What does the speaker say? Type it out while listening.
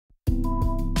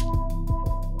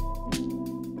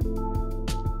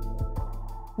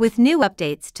With new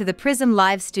updates to the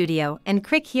PrismLive Studio and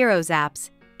CricHeroes apps,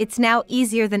 it's now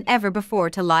easier than ever before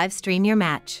to live stream your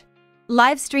match.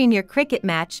 Live stream your cricket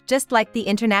match just like the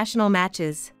international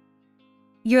matches.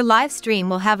 Your live stream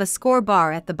will have a score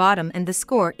bar at the bottom and the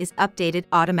score is updated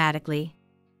automatically.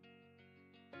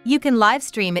 You can live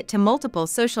stream it to multiple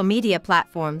social media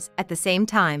platforms at the same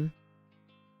time.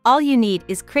 All you need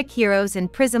is CricHeroes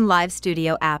and PrismLive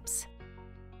Studio apps.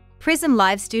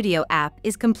 PrismLive Studio app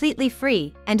is completely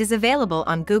free and is available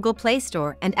on Google Play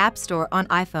Store and Appstore on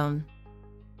iPhone.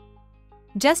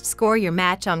 Just score your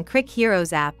match on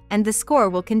CricHeroes app and the score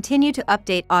will continue to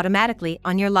update automatically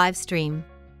on your live stream,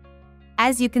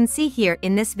 as you can see here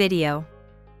in this video.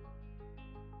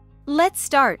 Let's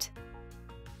start.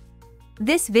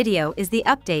 This video is the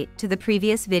update to the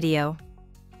previous video.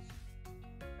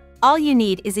 All you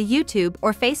need is a YouTube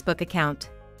or Facebook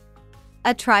account,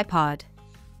 a tripod,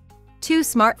 2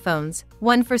 smartphones,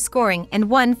 one for scoring and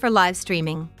one for live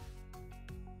streaming.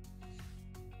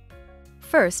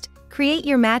 First, create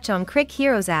your match on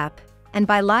CricHeroes app and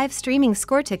buy live streaming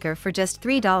score ticker for just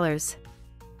 $3.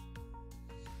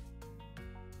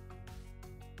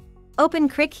 Open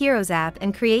CricHeroes app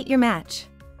and create your match.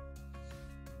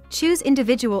 Choose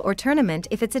individual or tournament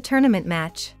if it's a tournament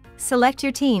match. Select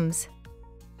your teams.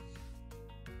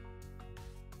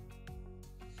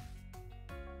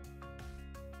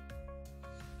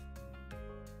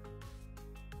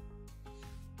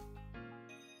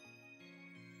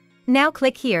 Now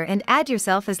click here and add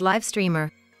yourself as live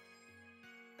streamer.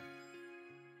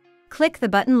 Click the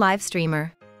button Live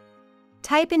Streamer.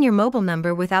 Type in your mobile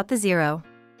number without the 0.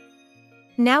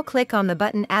 Now click on the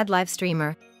button Add Live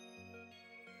Streamer.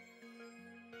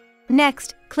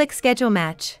 Next, click Schedule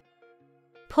Match.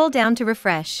 Pull down to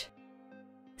refresh.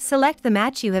 Select the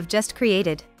match you have just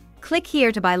created. Click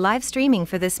here to buy live streaming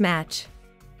for this match.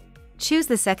 Choose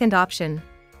the second option.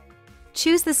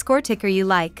 Choose the score ticker you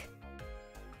like.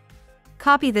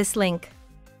 Copy this link.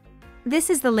 This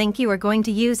is the link you are going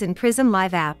to use in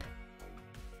PrismLive app.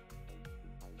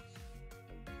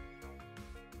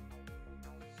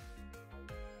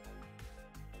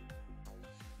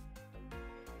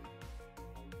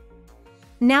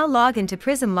 Now log into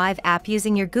PrismLive app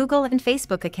using your Google and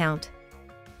Facebook account.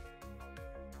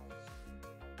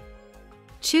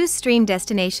 Choose Stream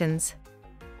Destinations.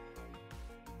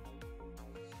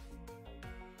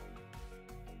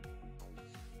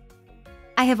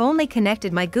 I have only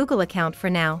connected my Google account for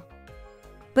now,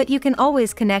 but you can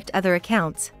always connect other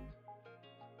accounts.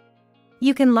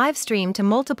 You can live stream to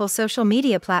multiple social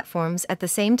media platforms at the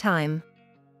same time.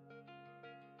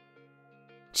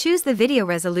 Choose the video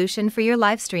resolution for your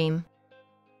live stream.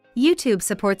 YouTube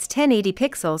supports 1080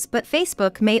 pixels but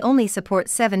Facebook may only support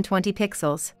 720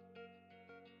 pixels.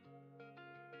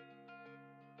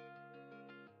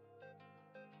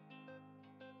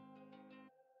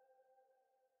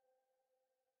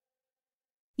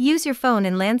 Use your phone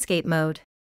in landscape mode.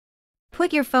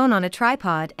 Put your phone on a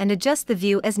tripod and adjust the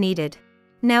view as needed.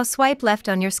 Now swipe left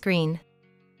on your screen.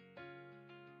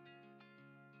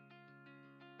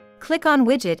 Click on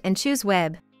Widget and choose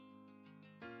Web.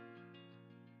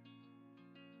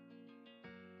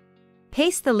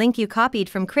 Paste the link you copied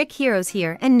from CricHeroes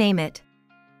here and name it.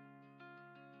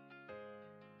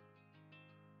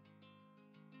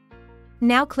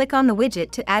 Now click on the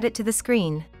widget to add it to the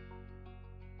screen.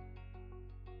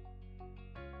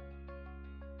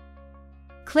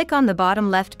 Click on the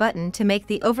bottom left button to make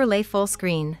the overlay full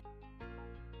screen.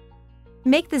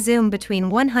 Make the zoom between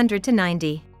 100 to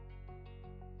 90.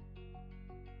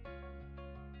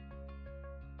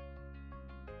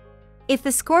 If the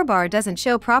scorebar doesn't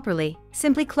show properly,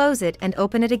 simply close it and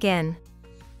open it again.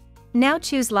 Now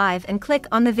choose Live and click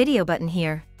on the video button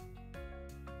here.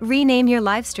 Rename your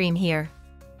live stream here.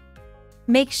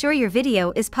 Make sure your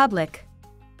video is public.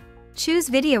 Choose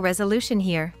video resolution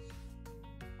here.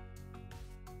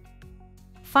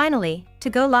 Finally, to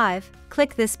go live,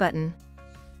 click this button.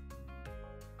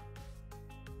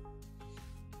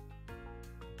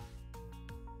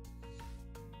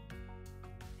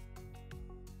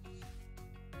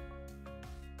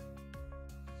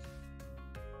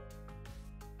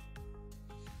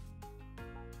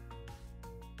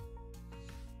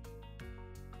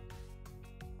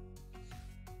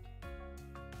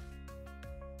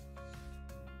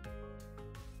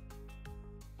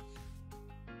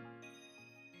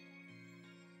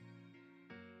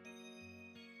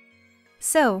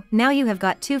 So, now you have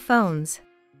got 2 phones.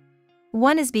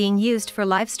 One is being used for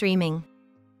live streaming.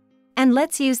 And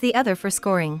let's use the other for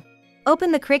scoring.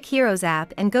 Open the CricHeroes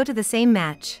app and go to the same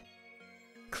match.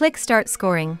 Click Start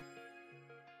Scoring.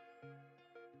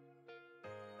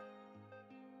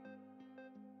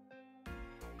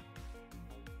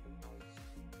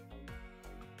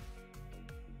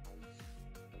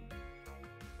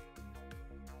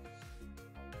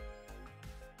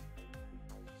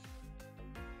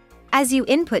 As you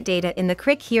input data in the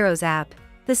CricHeroes app,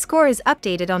 the score is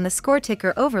updated on the score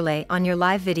ticker overlay on your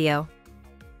live video.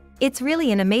 It's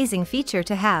really an amazing feature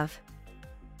to have.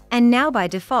 And now by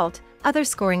default, other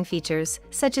scoring features,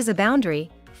 such as a boundary,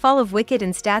 fall of wicket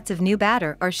and stats of new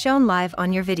batter are shown live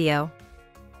on your video.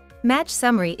 Match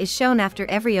summary is shown after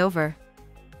every over.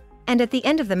 And at the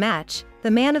end of the match,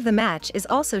 the man of the match is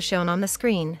also shown on the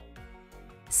screen.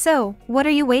 So, what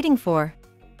are you waiting for?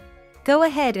 Go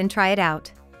ahead and try it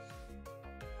out.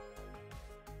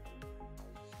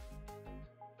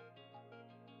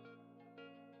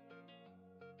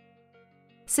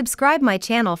 Subscribe my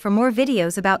channel for more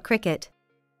videos about cricket.